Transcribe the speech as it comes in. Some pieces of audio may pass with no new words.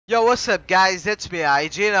Yo, what's up guys, it's me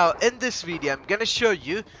IJ. Now in this video I'm gonna show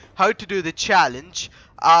you how to do the challenge.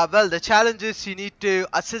 Well, the challenge is you need to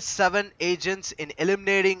assist 7 agents in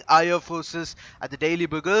eliminating IO forces at the Daily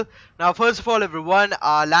Bugle. Now first of all everyone,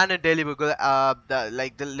 land at Daily Bugle.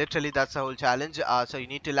 Literally that's the whole challenge. So you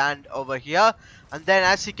need to land over here, and then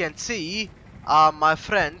as you can see, my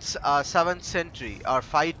friends 7th Century are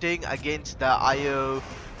fighting against the IO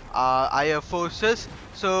forces.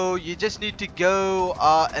 So you just need to go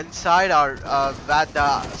inside or where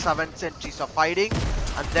the 7th Centuries are fighting,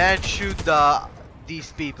 and then shoot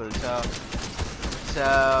these people.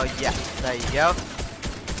 So yeah, there you go.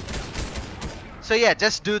 So yeah,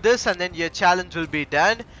 just do this and then your challenge will be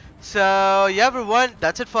done. So yeah everyone,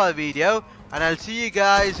 that's it for the video, and I'll see you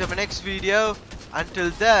guys in my next video.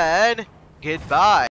 Until then, goodbye.